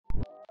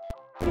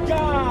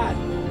God!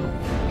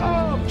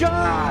 Oh,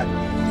 God!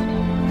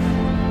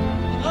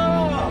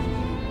 Oh!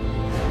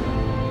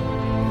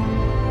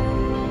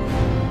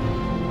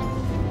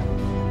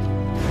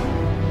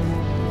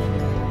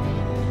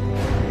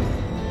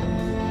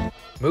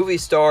 Movie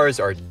stars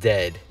are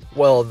dead.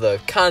 Well, the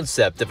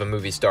concept of a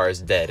movie star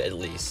is dead, at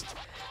least.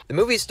 The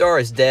movie star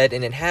is dead,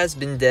 and it has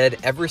been dead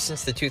ever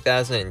since the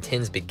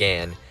 2010s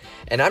began.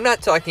 And I'm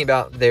not talking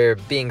about there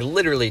being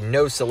literally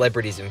no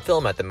celebrities in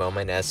film at the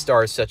moment, as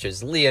stars such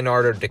as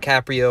Leonardo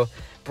DiCaprio,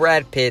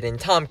 Brad Pitt, and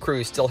Tom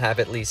Cruise still have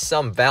at least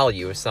some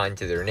value assigned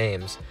to their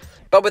names.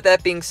 But with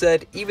that being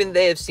said, even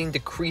they have seen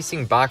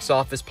decreasing box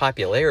office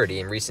popularity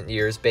in recent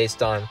years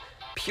based on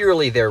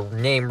purely their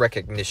name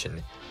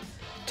recognition.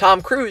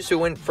 Tom Cruise, who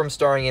went from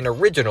starring in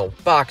original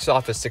box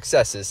office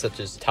successes such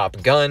as Top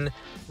Gun,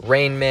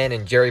 Rain Man,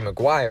 and Jerry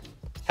Maguire,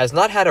 has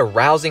not had a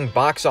rousing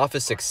box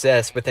office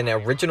success with an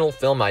original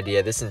film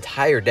idea this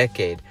entire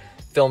decade.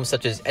 Films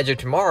such as Edge of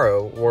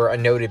Tomorrow were a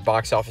noted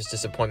box office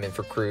disappointment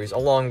for Cruise,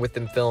 along with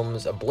the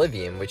films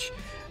Oblivion, which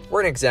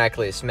weren't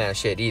exactly a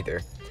smash hit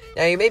either.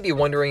 Now, you may be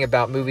wondering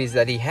about movies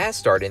that he has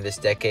starred in this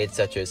decade,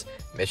 such as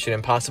Mission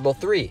Impossible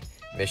 3,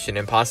 Mission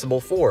Impossible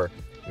 4,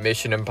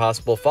 Mission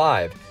Impossible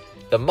 5,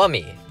 The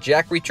Mummy,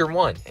 Jack Reacher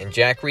 1, and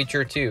Jack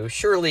Reacher 2.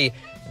 Surely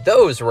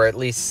those were at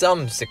least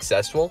some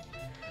successful.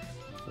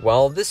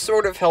 Well, this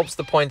sort of helps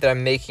the point that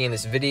I'm making in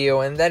this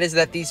video, and that is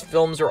that these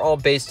films are all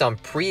based on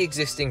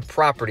pre-existing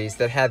properties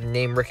that have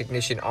name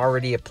recognition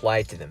already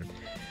applied to them.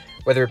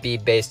 Whether it be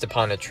based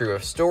upon a true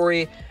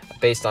story,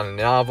 based on a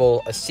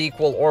novel, a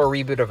sequel, or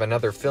a reboot of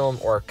another film,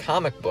 or a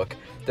comic book,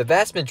 the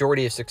vast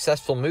majority of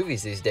successful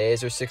movies these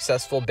days are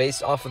successful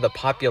based off of the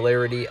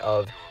popularity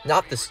of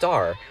not the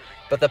star,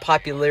 but the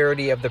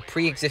popularity of the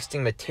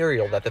pre-existing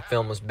material that the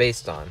film was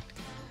based on.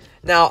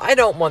 Now, I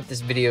don't want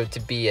this video to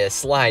be a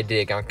sly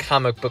dig on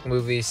comic book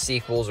movies,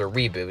 sequels, or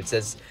reboots,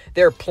 as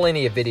there are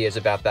plenty of videos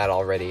about that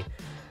already.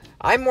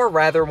 I more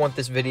rather want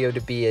this video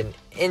to be an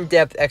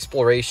in-depth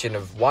exploration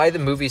of why the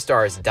movie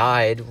stars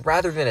died,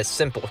 rather than a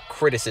simple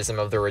criticism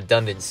of the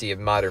redundancy of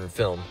modern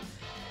film.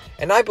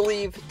 And I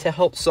believe, to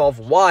help solve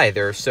why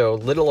there are so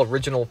little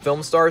original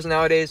film stars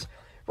nowadays,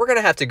 we're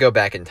gonna have to go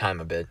back in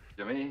time a bit.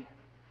 Jimmy,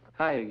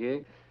 Hiya,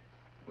 Gig.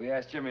 we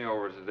asked Jimmy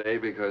over today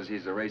because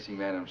he's a racing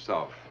man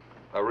himself.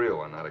 A real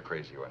one, not a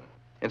crazy one.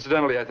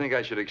 Incidentally, I think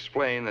I should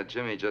explain that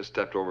Jimmy just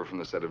stepped over from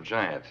the set of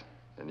Giant.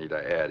 And need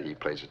I add, he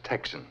plays a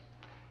Texan.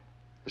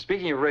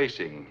 Speaking of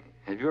racing,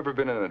 have you ever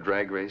been in a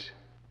drag race?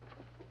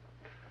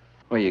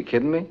 Are you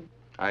kidding me?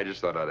 I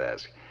just thought I'd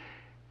ask.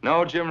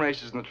 No, Jim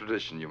races in the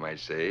tradition, you might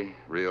say.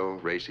 Real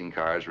racing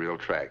cars, real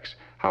tracks.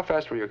 How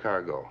fast will your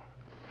car go?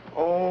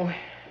 Oh,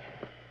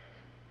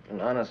 an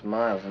honest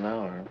miles an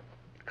hour.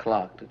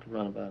 Clocked. It could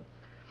run about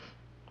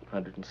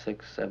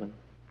 106, 7.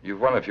 You've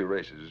won a few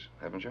races,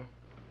 haven't you?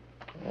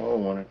 Oh,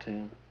 1 or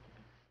 2.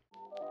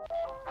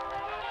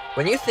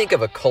 When you think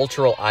of a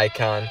cultural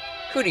icon,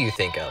 who do you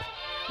think of?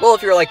 Well,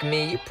 if you're like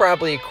me, you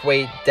probably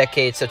equate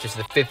decades such as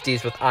the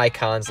 50s with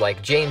icons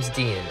like James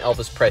Dean and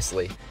Elvis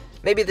Presley.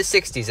 Maybe the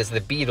 60s as the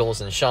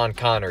Beatles and Sean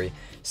Connery,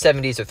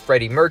 70s with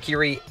Freddie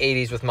Mercury,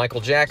 80s with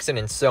Michael Jackson,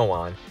 and so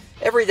on.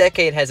 Every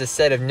decade has a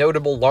set of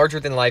notable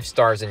larger-than-life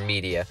stars in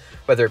media,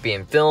 whether it be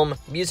in film,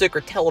 music,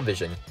 or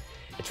television.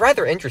 It's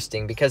rather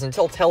interesting because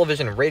until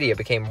television and radio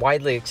became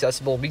widely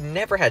accessible, we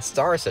never had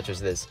stars such as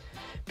this.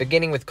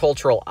 Beginning with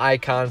cultural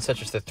icons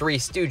such as the Three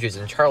Stooges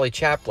and Charlie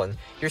Chaplin,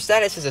 your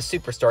status as a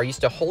superstar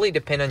used to wholly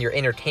depend on your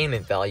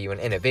entertainment value and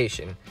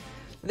innovation.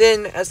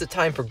 Then, as the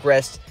time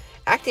progressed,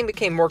 acting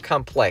became more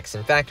complex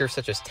and factors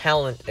such as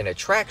talent and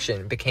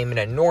attraction became an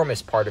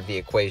enormous part of the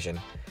equation.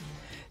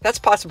 That's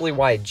possibly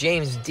why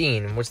James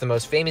Dean was the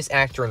most famous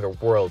actor in the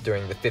world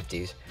during the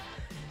 50s.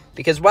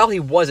 Because while he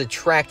was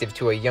attractive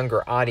to a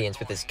younger audience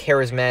with his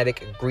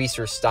charismatic,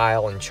 greaser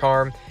style and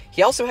charm,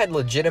 he also had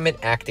legitimate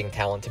acting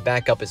talent to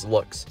back up his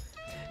looks.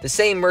 The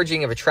same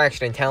merging of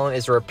attraction and talent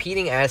is a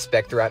repeating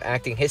aspect throughout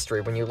acting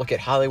history when you look at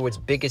Hollywood's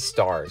biggest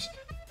stars.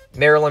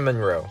 Marilyn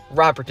Monroe,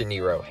 Robert De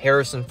Niro,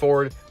 Harrison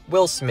Ford,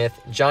 Will Smith,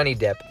 Johnny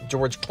Depp,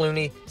 George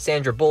Clooney,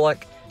 Sandra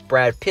Bullock,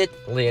 Brad Pitt,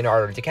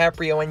 Leonardo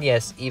DiCaprio, and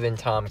yes, even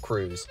Tom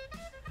Cruise.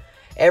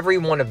 Every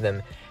one of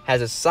them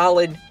has a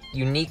solid,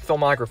 unique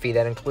filmography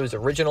that includes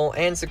original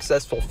and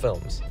successful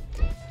films.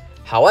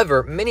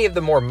 However, many of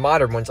the more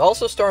modern ones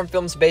also star in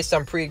films based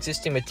on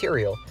pre-existing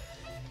material.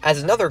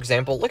 As another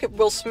example, look at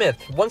Will Smith,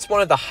 once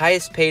one of the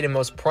highest paid and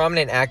most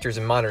prominent actors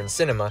in modern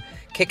cinema,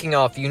 kicking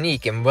off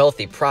unique and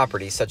wealthy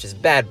properties such as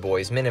Bad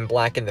Boys, Men in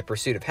Black, and The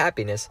Pursuit of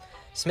Happiness.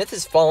 Smith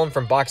has fallen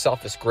from box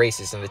office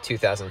graces in the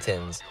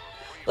 2010s.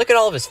 Look at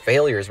all of his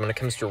failures when it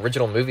comes to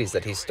original movies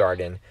that he's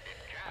starred in.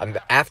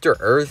 After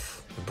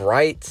Earth,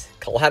 Bright,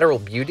 Collateral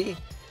Beauty.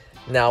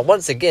 Now,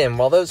 once again,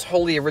 while those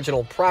wholly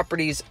original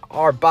properties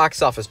are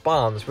box office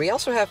bombs, we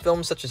also have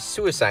films such as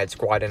Suicide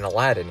Squad and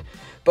Aladdin,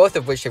 both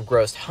of which have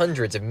grossed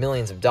hundreds of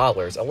millions of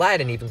dollars,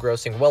 Aladdin even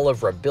grossing well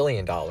over $1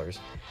 billion.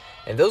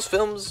 And those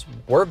films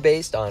were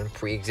based on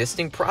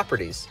pre-existing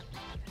properties.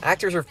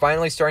 Actors are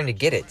finally starting to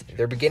get it.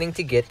 They're beginning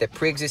to get that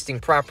pre-existing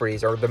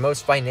properties are the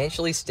most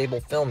financially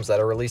stable films that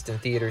are released in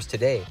theaters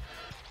today.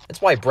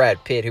 That's why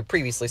Brad Pitt, who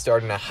previously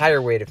starred in a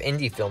higher weight of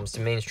indie films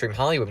to mainstream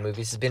Hollywood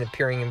movies, has been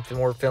appearing in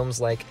more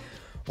films like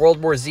World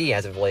War Z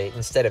as of late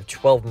instead of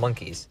 12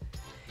 Monkeys.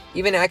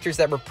 Even actors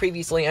that were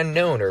previously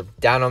unknown or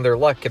down on their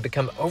luck have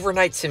become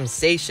overnight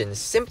sensations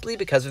simply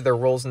because of their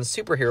roles in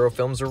superhero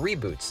films or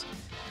reboots.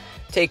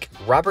 Take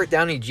Robert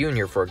Downey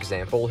Jr., for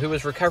example, who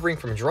was recovering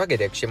from drug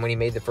addiction when he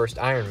made the first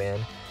Iron Man,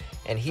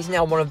 and he's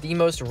now one of the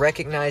most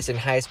recognized and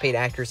highest paid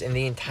actors in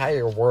the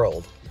entire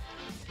world.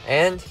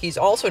 And he's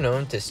also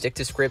known to stick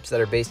to scripts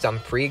that are based on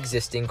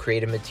pre-existing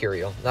creative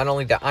material. Not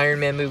only the Iron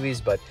Man movies,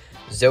 but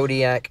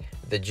Zodiac,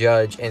 The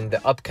Judge, and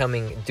the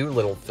upcoming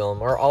Dolittle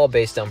film are all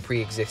based on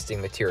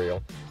pre-existing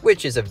material,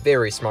 which is a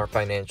very smart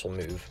financial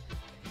move.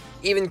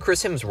 Even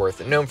Chris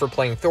Hemsworth, known for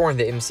playing Thor in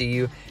the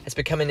MCU, has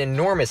become an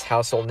enormous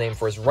household name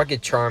for his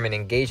rugged charm and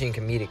engaging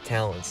comedic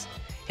talents.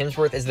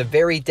 Hemsworth is the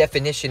very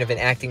definition of an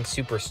acting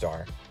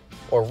superstar.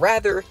 Or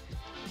rather,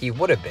 he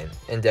would have been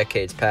in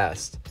decades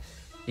past.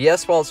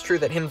 Yes, while it's true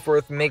that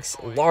Hemsworth makes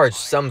large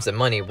sums of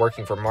money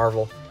working for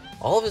Marvel,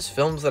 all of his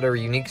films that are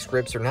unique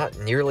scripts are not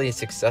nearly as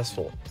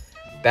successful.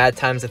 Bad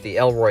Times at the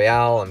El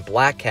Royale and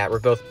Black Cat were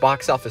both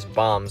box office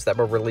bombs that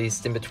were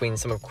released in between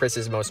some of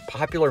Chris's most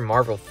popular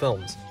Marvel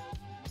films.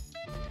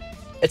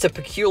 It's a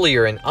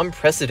peculiar and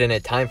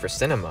unprecedented time for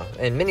cinema,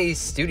 and many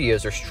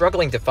studios are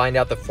struggling to find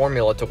out the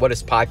formula to what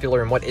is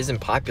popular and what isn't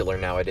popular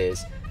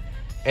nowadays.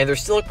 And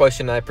there's still a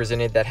question that I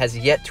presented that has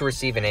yet to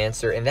receive an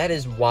answer, and that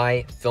is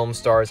why film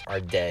stars are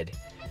dead.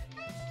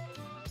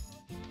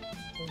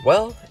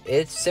 Well,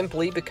 it's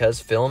simply because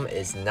film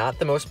is not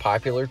the most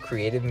popular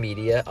creative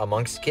media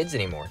amongst kids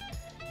anymore.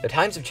 The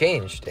times have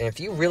changed, and if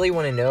you really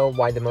want to know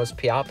what the most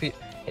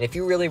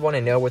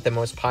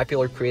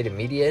popular creative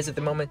media is at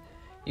the moment,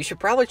 you should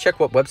probably check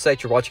what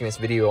website you're watching this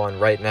video on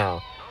right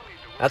now.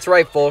 That's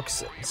right,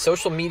 folks.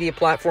 Social media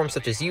platforms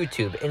such as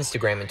YouTube,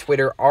 Instagram, and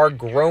Twitter are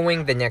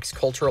growing the next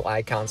cultural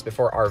icons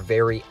before our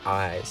very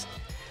eyes.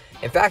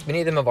 In fact, many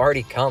of them have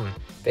already come.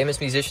 Famous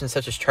musicians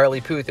such as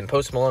Charlie Puth and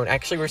Post Malone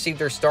actually received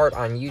their start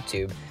on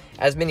YouTube,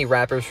 as many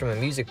rappers from the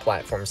music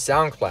platform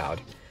SoundCloud.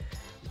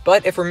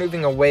 But if we're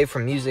moving away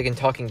from music and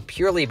talking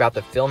purely about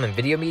the film and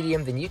video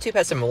medium, then YouTube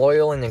has some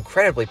loyal and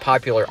incredibly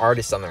popular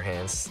artists on their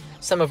hands,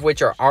 some of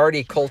which are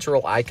already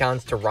cultural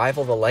icons to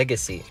rival the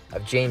legacy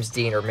of James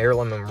Dean or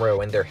Marilyn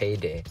Monroe in their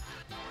heyday.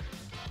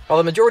 While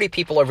the majority of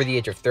people over the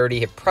age of 30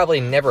 have probably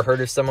never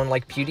heard of someone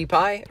like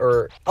PewDiePie,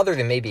 or other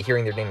than maybe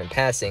hearing their name in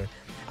passing,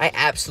 I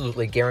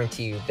absolutely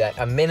guarantee you that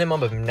a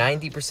minimum of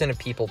 90% of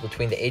people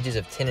between the ages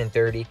of 10 and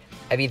 30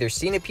 have either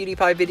seen a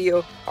PewDiePie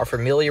video, are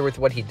familiar with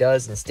what he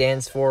does and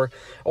stands for,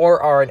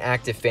 or are an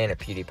active fan of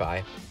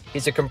PewDiePie.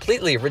 He's a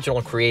completely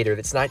original creator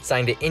that's not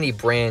signed to any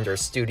brand or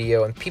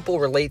studio, and people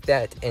relate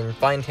that and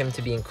find him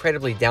to be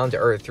incredibly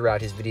down-to-earth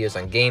throughout his videos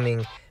on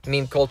gaming,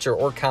 meme culture,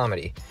 or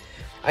comedy.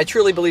 I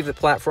truly believe that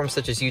platforms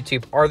such as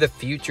YouTube are the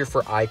future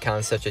for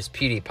icons such as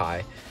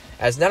PewDiePie,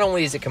 as not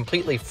only is it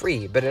completely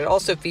free, but it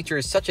also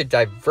features such a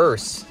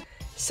diverse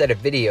set of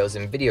videos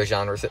and video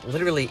genres that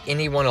literally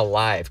anyone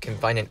alive can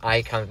find an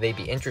icon they'd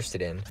be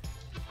interested in.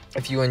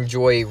 If you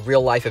enjoy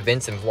real-life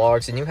events and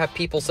vlogs, then you have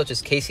people such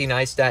as Casey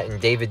Neistat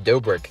and David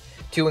Dobrik,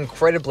 two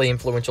incredibly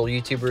influential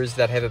YouTubers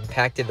that have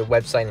impacted the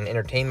website and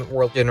entertainment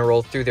world in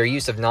general through their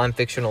use of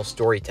non-fictional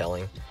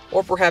storytelling.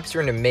 Or perhaps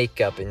you're into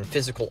makeup and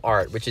physical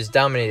art, which is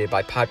dominated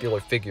by popular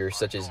figures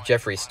such as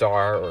Jeffree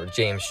Star or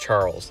James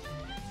Charles.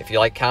 If you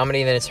like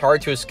comedy, then it's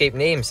hard to escape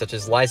names such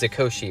as Liza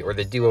Koshy or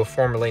the duo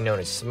formerly known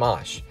as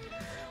Smosh.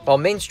 While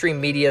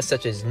mainstream media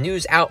such as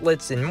news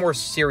outlets and more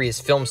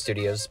serious film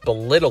studios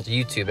belittle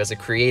YouTube as a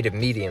creative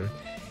medium,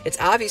 it's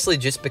obviously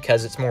just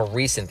because it's more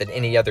recent than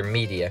any other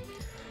media.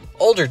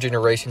 Older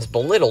generations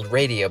belittled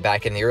radio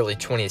back in the early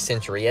 20th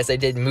century as they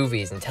did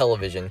movies and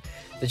television.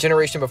 The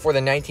generation before the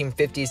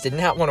 1950s did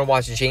not want to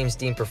watch James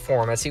Dean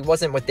perform, as he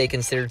wasn't what they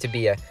considered to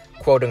be a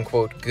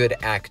quote-unquote good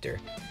actor.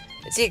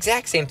 It's the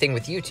exact same thing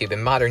with YouTube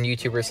and modern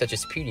YouTubers such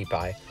as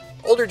PewDiePie.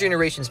 Older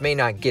generations may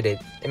not get it,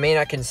 and may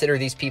not consider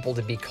these people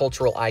to be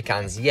cultural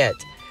icons yet,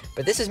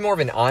 but this is more of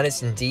an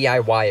honest and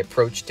DIY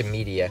approach to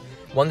media,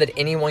 one that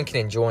anyone can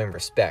enjoy and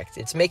respect.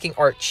 It's making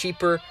art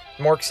cheaper,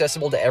 more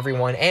accessible to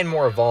everyone, and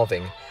more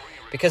evolving.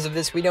 Because of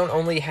this, we don't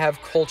only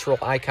have cultural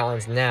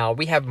icons now,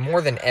 we have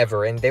more than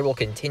ever, and they will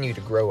continue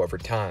to grow over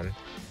time.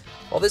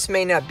 While this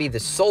may not be the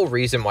sole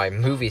reason why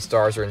movie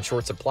stars are in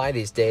short supply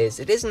these days,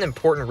 it is an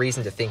important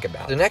reason to think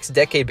about. The next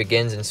decade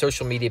begins and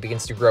social media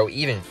begins to grow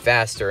even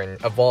faster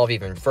and evolve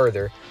even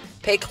further.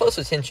 Pay close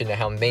attention to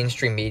how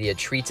mainstream media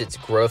treats its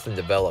growth and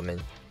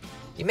development.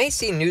 You may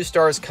see new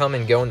stars come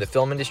and go in the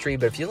film industry,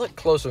 but if you look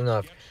close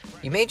enough,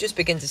 you may just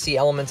begin to see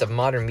elements of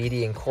modern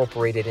media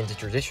incorporated into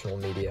traditional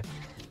media.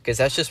 Because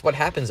that's just what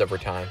happens over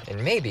time,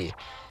 and maybe,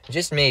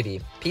 just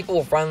maybe, people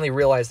will finally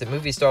realize that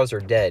movie stars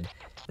are dead.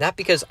 Not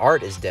because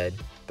art is dead,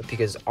 but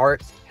because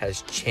art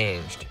has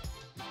changed.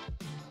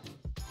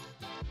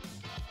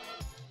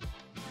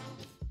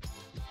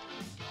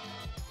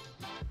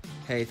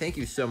 Hey, thank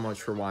you so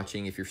much for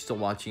watching. If you're still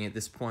watching at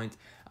this point,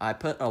 I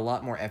put a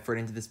lot more effort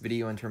into this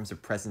video in terms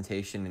of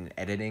presentation and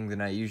editing than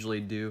I usually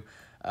do.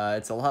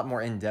 It's a lot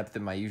more in-depth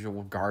than my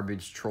usual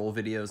garbage troll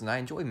videos, and I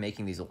enjoy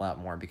making these a lot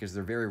more because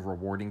they're very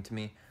rewarding to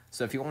me.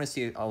 So if you want to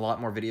see a lot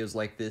more videos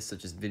like this,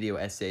 such as video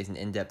essays and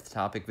in-depth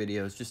topic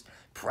videos, just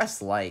press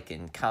like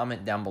and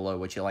comment down below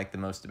what you like the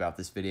most about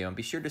this video, and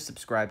be sure to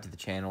subscribe to the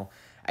channel.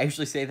 I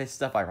usually say this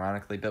stuff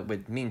ironically, but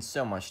it means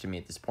so much to me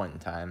at this point in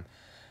time.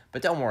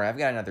 But don't worry, I've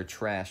got another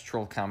trash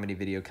troll comedy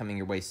video coming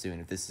your way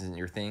soon if this isn't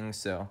your thing,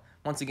 so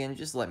once again,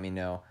 just let me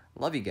know.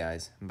 Love you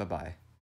guys. Bye-bye.